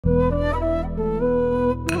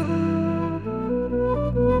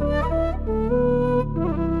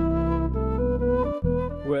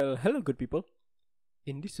Hello good people.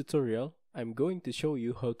 In this tutorial, I'm going to show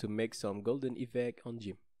you how to make some golden effect on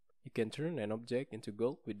Gimp. You can turn an object into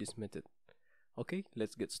gold with this method. Okay,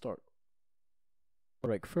 let's get started.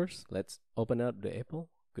 Alright, first let's open up the apple.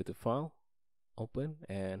 Go to File, Open,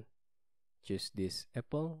 and choose this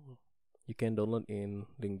apple. You can download in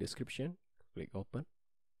link description. Click Open.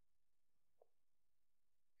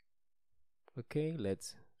 Okay,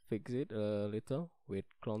 let's fix it a little with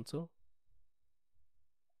clone tool.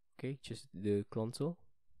 Okay, choose the clone tool,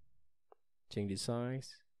 change the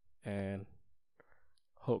size, and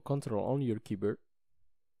hold Ctrl on your keyboard,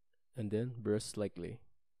 and then brush slightly.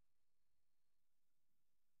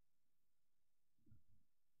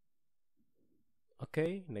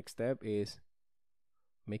 Okay, next step is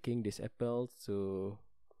making this apple to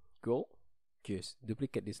gold. Just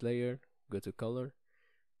duplicate this layer, go to color,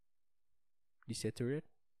 desaturate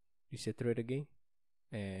again,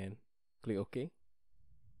 and click OK.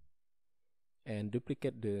 And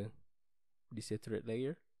duplicate the desaturate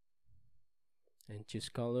layer and choose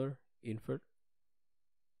color, invert,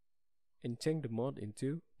 and change the mode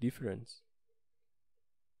into difference.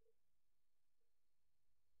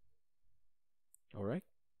 Alright,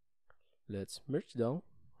 let's merge down.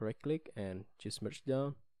 Right click and choose merge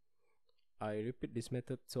down. I repeat this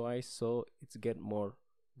method twice so it's get more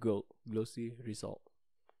glossy result.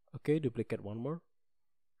 Okay, duplicate one more,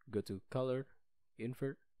 go to color,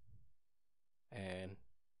 invert, and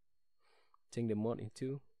change the mode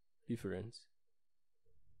into difference.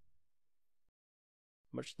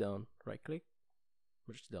 Merge down, right click,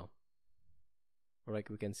 merge down. Alright,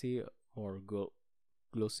 we can see more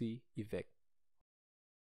glossy effect.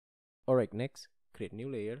 Alright, next, create new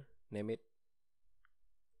layer, name it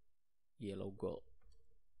yellow gold.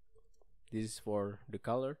 This is for the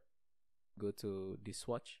color. Go to the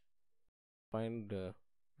swatch, find the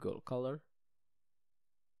gold color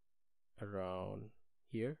around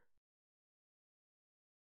here.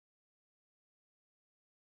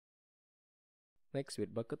 Next,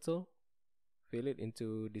 with bucket tool, fill it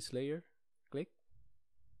into this layer, click,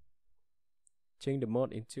 change the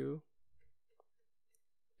mode into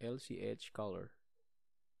LCH color,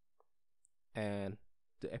 and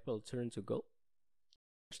the apple turn to gold.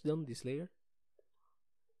 Merge down this layer,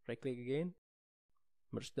 right click again,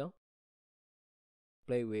 merge down,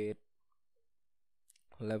 play with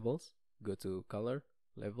levels, go to color,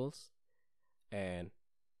 levels, and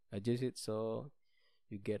adjust it so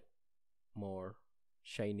you get more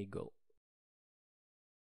shiny gold.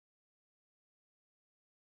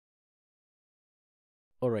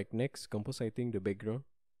 Alright, next, compositing the background.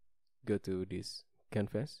 Go to this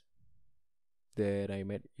canvas that I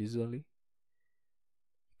made usually.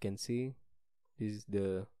 You can see this is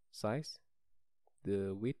the size,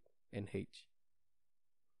 the width, and height.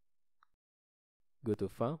 Go to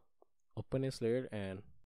File, open this layer, and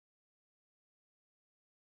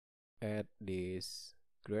add this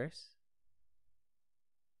grass.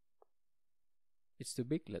 It's too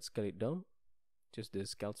big, let's scale it down. Choose the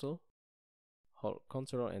scale tool, hold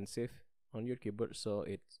Ctrl and Shift on your keyboard so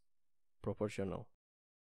it's proportional.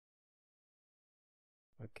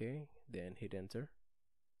 Okay, then hit enter.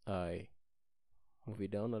 I move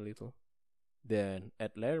it down a little. Then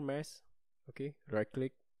add layer mask. Okay, right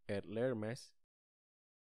click, add layer mask.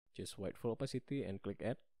 Choose white full opacity and click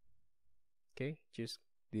add. Okay, choose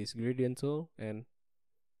this gradient tool and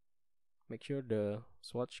make sure the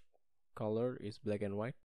swatch color is black and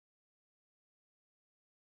white.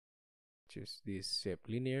 Choose this shape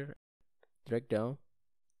linear, drag down,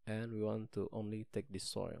 and we want to only take this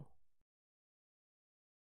soil.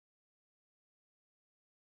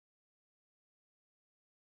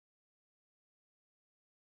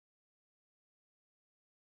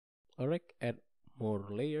 Alright, add more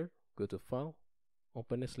layer, go to File,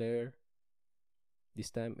 open this layer.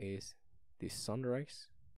 This time is this sunrise.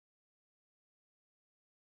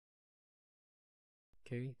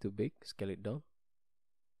 Okay, too big, scale it down.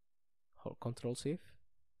 Hold Ctrl Shift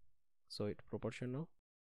so it's proportional.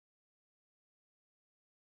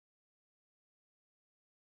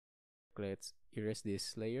 Let's erase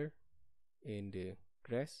this layer in the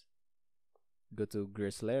grass. Go to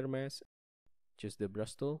grass layer mask, choose the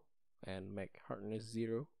brush tool and make hardness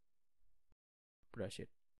 0. Brush it.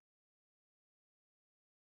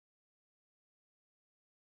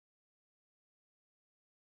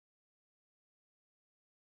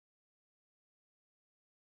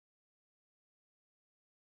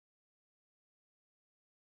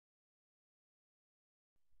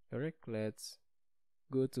 Alright, let's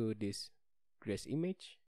go to this grass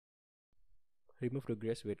image. Remove the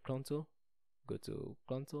grass with clone tool. Go to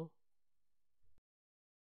clone tool.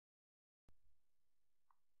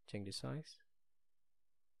 change the size.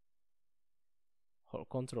 Hold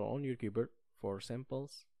Ctrl on your keyboard for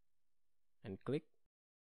samples and click,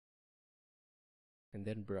 and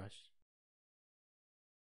then brush.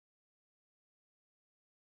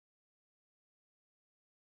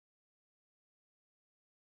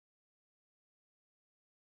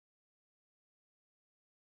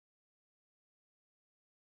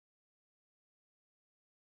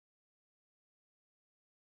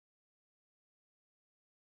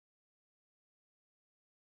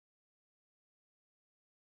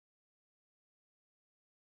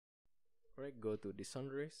 Alright, go to the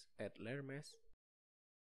sunrise, add layer mask,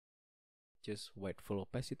 just white full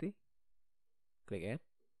opacity, click add,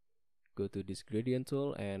 go to this gradient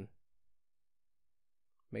tool and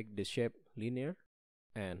make the shape linear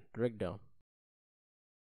and drag down.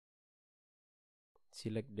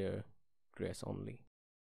 Select the grass only.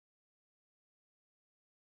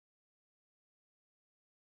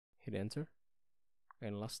 Hit enter.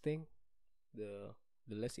 And last thing, the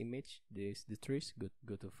last image, this the trees.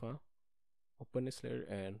 Go to file, open this layer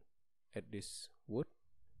and add this wood.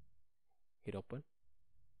 Hit open.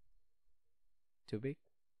 Too big.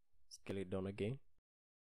 Scale it down again.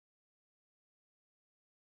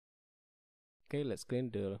 Okay, let's clean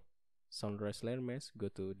the sunrise layer mask. Go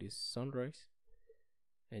to this sunrise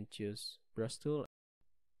and choose brush tool.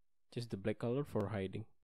 Choose the black color for hiding.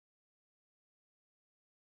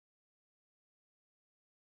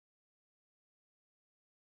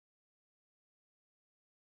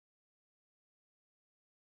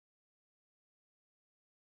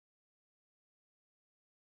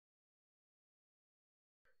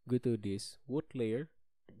 Go to this wood layer,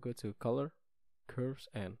 go to color, curves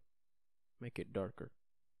and make it darker.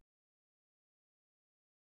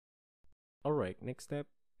 Alright, next step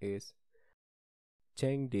is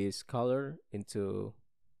change this color into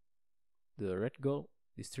the red gold.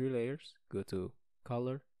 These three layers, go to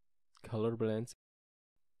color, color blends,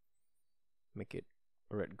 make it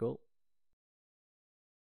red gold.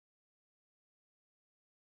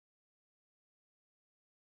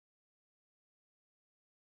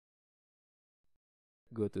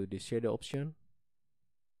 Go to the shadow option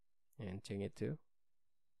and change it to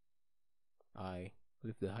I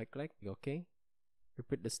leave the highlight. Okay,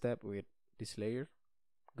 repeat the step with this layer.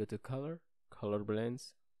 Go to color, color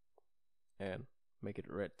blends and make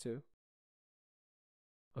it red too.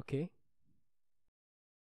 Okay,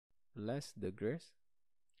 last the grass.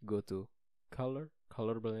 Go to color,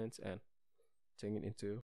 color blends and change it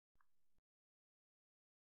into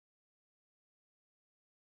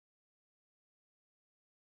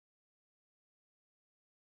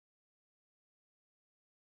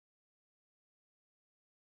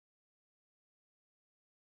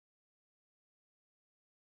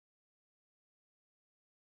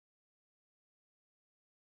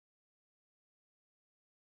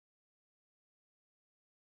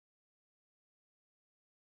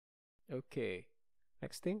okay.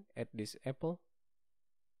 Next thing, add this apple.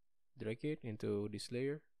 Drag it into this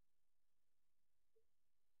layer.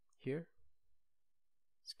 Here.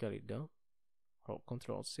 Scale it down. Hold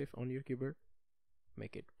Ctrl Shift on your keyboard.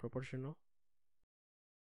 Make it proportional.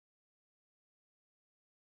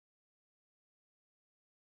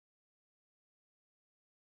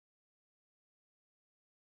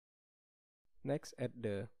 Next, add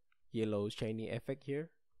the yellow shiny effect here.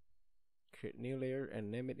 Create new layer and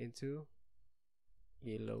name it into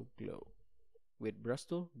yellow glow. With brush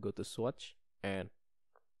tool, go to swatch and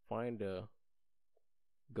find the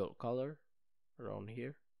gold color around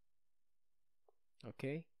here.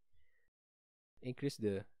 Okay, increase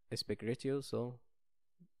the aspect ratio so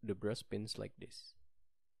the brush spins like this.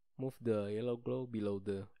 Move the yellow glow below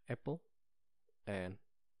the apple and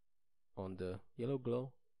on the yellow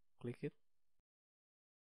glow click it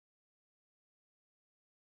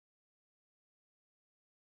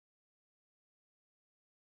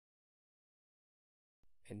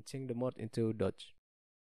and change the mode into dodge.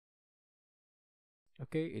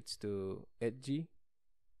 Okay, it's too edgy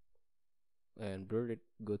and blur it.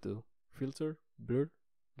 Go to filter, blur,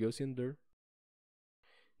 Gaussian blur.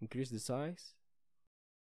 Increase the size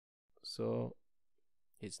so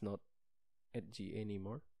it's not edgy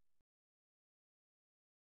anymore.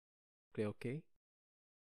 Click OK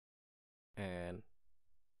and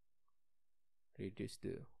reduce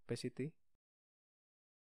the opacity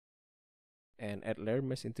and add layer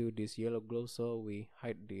mask into this yellow glow so we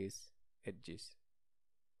hide these edges.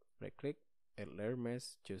 Right click, add layer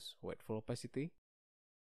mask, choose white full opacity,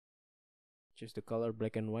 choose the color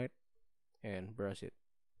black and white and brush it.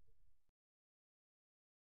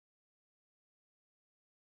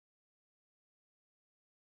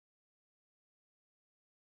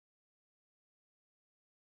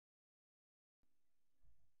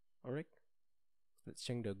 Alright, let's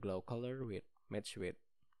change the glow color with match with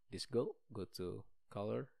this gold. Go to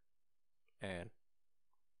color and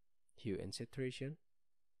hue and saturation.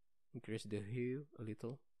 Increase the hue a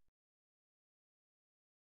little.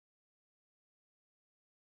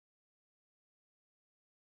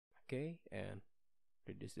 Okay, and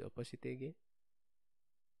reduce the opacity again.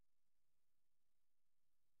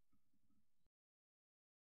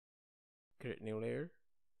 Create new layer,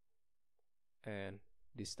 and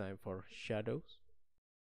this time for shadows.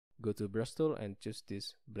 Go to brush tool and choose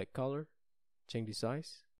this black color. Change the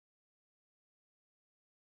size.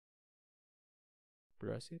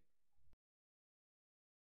 Brush it.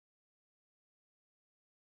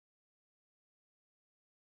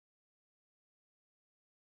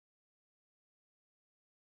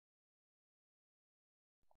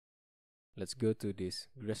 Let's go to this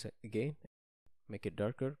grass again. Make it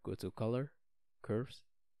darker. Go to color, curves.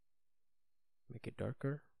 Make it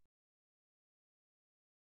darker,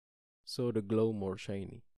 so the glow more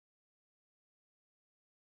shiny.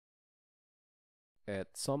 Add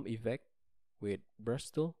some effect with brush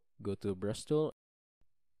tool. Go to brush tool.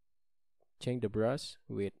 Change the brush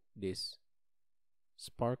with this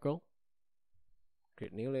sparkle.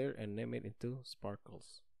 Create new layer and name it into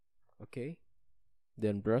sparkles. Okay.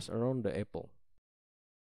 Then brush around the apple.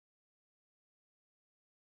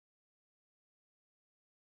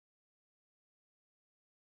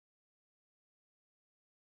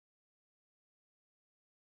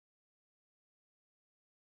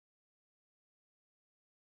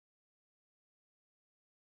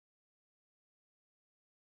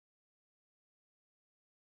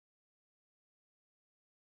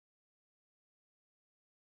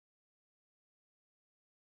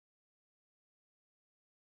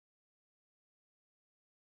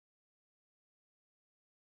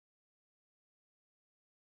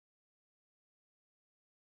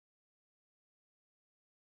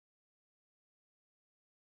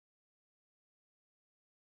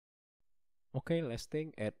 Okay, last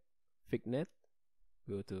thing, add vignette.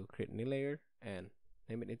 Go to create new layer and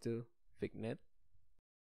name it into vignette.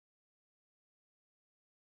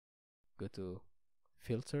 Go to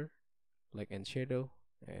filter, light and shadow,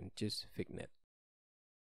 and choose vignette.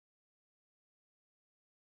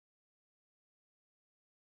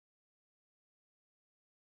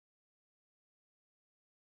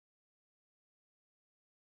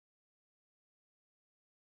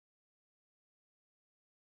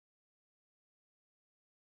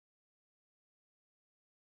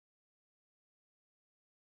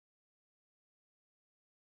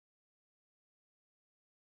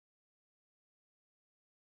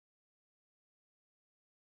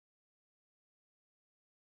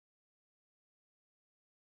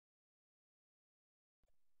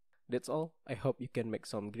 That's all. I hope you can make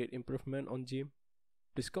some great improvement on Gimp.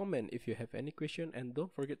 Please comment if you have any question and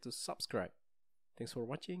don't forget to subscribe. Thanks for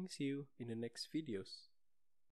watching. See you in the next videos.